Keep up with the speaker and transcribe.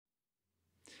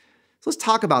So let's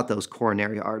talk about those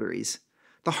coronary arteries.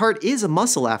 The heart is a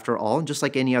muscle after all, and just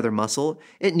like any other muscle,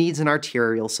 it needs an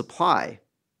arterial supply.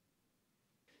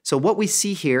 So what we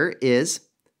see here is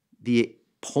the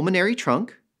pulmonary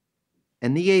trunk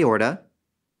and the aorta,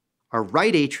 our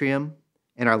right atrium,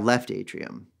 and our left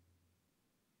atrium.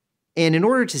 And in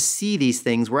order to see these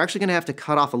things, we're actually going to have to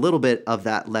cut off a little bit of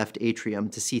that left atrium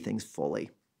to see things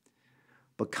fully.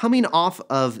 But coming off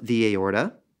of the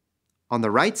aorta, on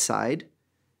the right side,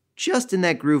 just in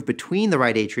that groove between the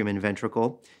right atrium and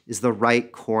ventricle, is the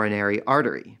right coronary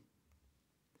artery.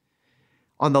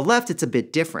 On the left, it's a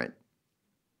bit different.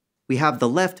 We have the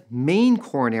left main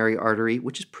coronary artery,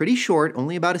 which is pretty short,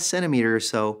 only about 1 centimeter or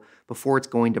so, before it's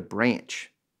going to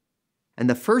branch. And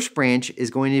the first branch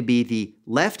is going to be the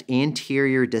left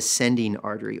anterior descending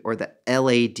artery, or the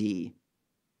LAD.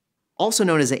 Also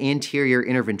known as the anterior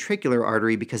interventricular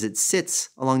artery because it sits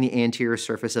along the anterior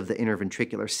surface of the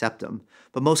interventricular septum,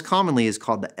 but most commonly is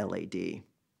called the LAD.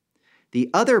 The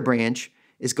other branch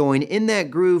is going in that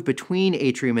groove between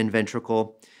atrium and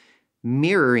ventricle,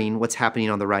 mirroring what's happening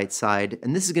on the right side,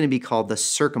 and this is going to be called the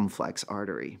circumflex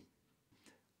artery.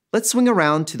 Let's swing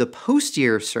around to the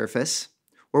posterior surface,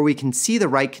 where we can see the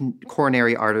right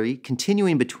coronary artery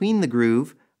continuing between the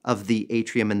groove of the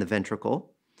atrium and the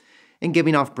ventricle, and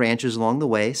giving off branches along the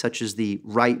way, such as the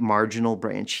right marginal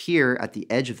branch here at the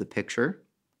edge of the picture.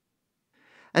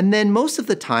 And then most of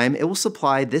the time, it will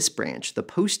supply this branch, the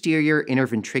posterior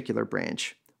interventricular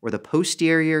branch, or the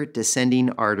posterior descending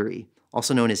artery,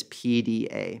 also known as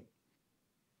PDA.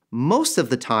 Most of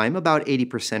the time, about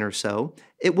 80% or so,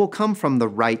 it will come from the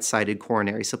right-sided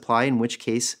coronary supply, in which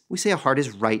case we say a heart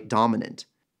is right dominant.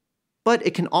 But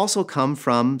it can also come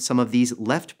from some of these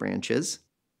left branches,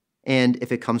 and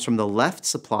if it comes from the left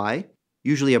supply,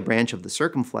 usually a branch of the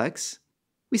circumflex,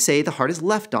 we say the heart is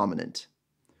left dominant.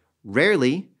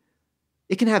 Rarely,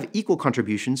 it can have equal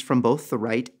contributions from both the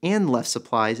right and left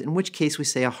supplies, in which case we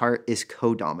say a heart is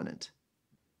codominant.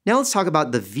 Now let's talk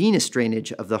about the venous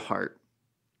drainage of the heart.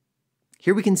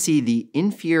 Here we can see the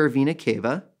inferior vena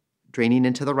cava draining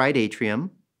into the right atrium.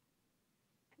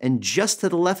 And just to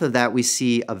the left of that, we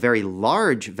see a very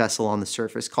large vessel on the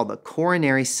surface called the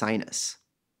coronary sinus.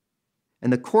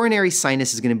 And the coronary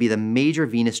sinus is going to be the major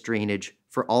venous drainage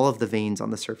for all of the veins on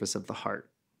the surface of the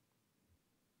heart.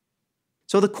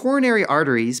 So the coronary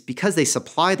arteries, because they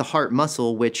supply the heart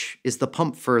muscle, which is the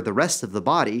pump for the rest of the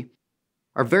body,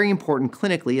 are very important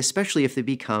clinically, especially if they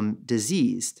become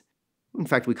diseased. In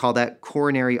fact, we call that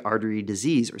coronary artery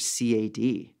disease, or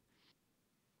CAD.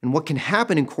 And what can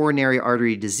happen in coronary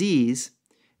artery disease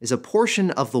is a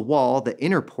portion of the wall, the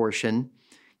inner portion,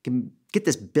 can get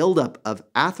this buildup of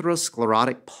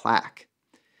atherosclerotic plaque.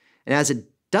 And as it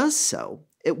does so,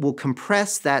 it will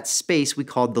compress that space we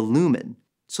call the lumen.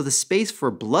 So the space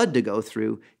for blood to go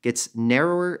through gets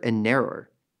narrower and narrower.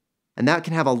 And that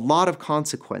can have a lot of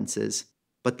consequences.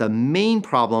 But the main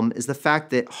problem is the fact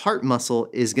that heart muscle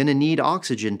is going to need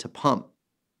oxygen to pump.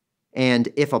 And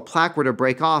if a plaque were to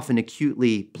break off and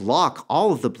acutely block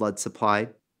all of the blood supply,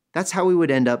 that's how we would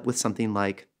end up with something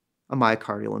like a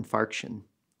myocardial infarction,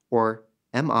 or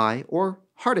MI, or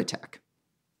heart attack.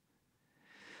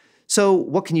 So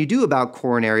what can you do about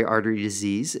coronary artery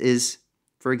disease is,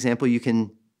 for example, you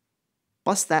can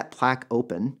bust that plaque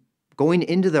open, going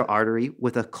into the artery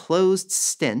with a closed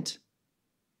stent,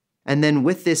 and then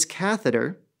with this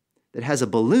catheter that has a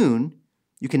balloon,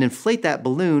 you can inflate that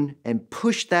balloon and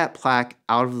push that plaque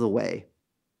out of the way.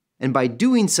 And by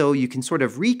doing so, you can sort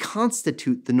of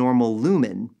reconstitute the normal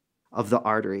lumen of the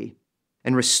artery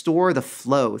and restore the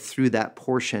flow through that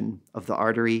portion of the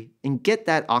artery and get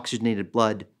that oxygenated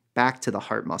blood back to the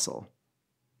heart muscle.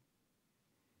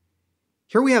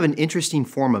 Here we have an interesting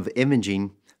form of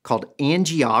imaging called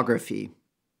angiography,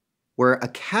 where a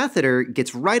catheter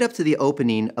gets right up to the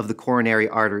opening of the coronary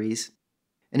arteries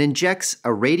and injects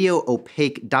a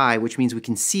radio-opaque dye, which means we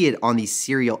can see it on these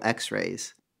serial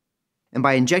X-rays. And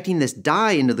by injecting this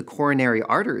dye into the coronary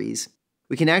arteries,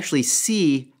 we can actually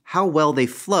see how well they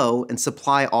flow and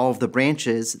supply all of the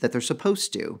branches that they're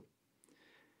supposed to.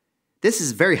 This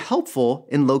is very helpful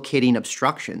in locating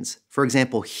obstructions. For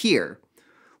example, here,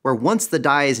 where once the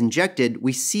dye is injected,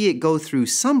 we see it go through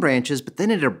some branches, but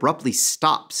then it abruptly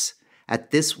stops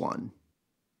at this one.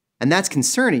 And that's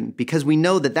concerning because we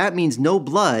know that that means no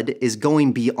blood is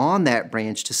going beyond that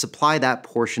branch to supply that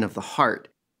portion of the heart.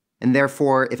 And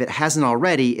therefore, if it hasn't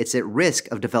already, it's at risk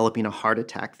of developing a heart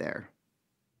attack there.